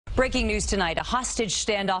Breaking news tonight, a hostage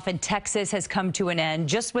standoff in Texas has come to an end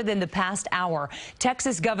just within the past hour.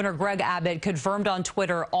 Texas Governor Greg Abbott confirmed on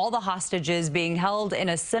Twitter all the hostages being held in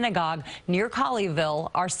a synagogue near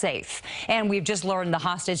Colleyville are safe. And we've just learned the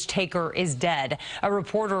hostage taker is dead. A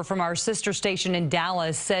reporter from our sister station in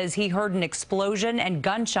Dallas says he heard an explosion and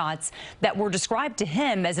gunshots that were described to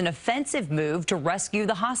him as an offensive move to rescue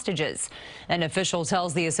the hostages. An official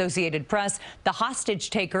tells the Associated Press the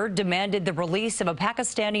hostage taker demanded the release of a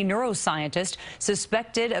Pakistani neuroscientist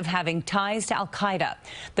suspected of having ties to al-Qaeda.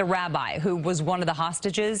 The rabbi, who was one of the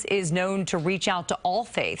hostages, is known to reach out to all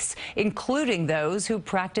faiths, including those who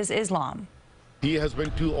practice Islam. He has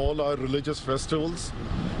been to all our religious festivals,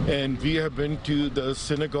 and we have been to the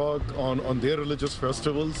synagogue on their religious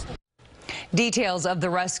festivals. Details of the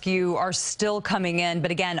rescue are still coming in,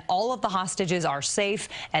 but again, all of the hostages are safe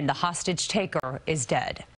and the hostage taker is dead.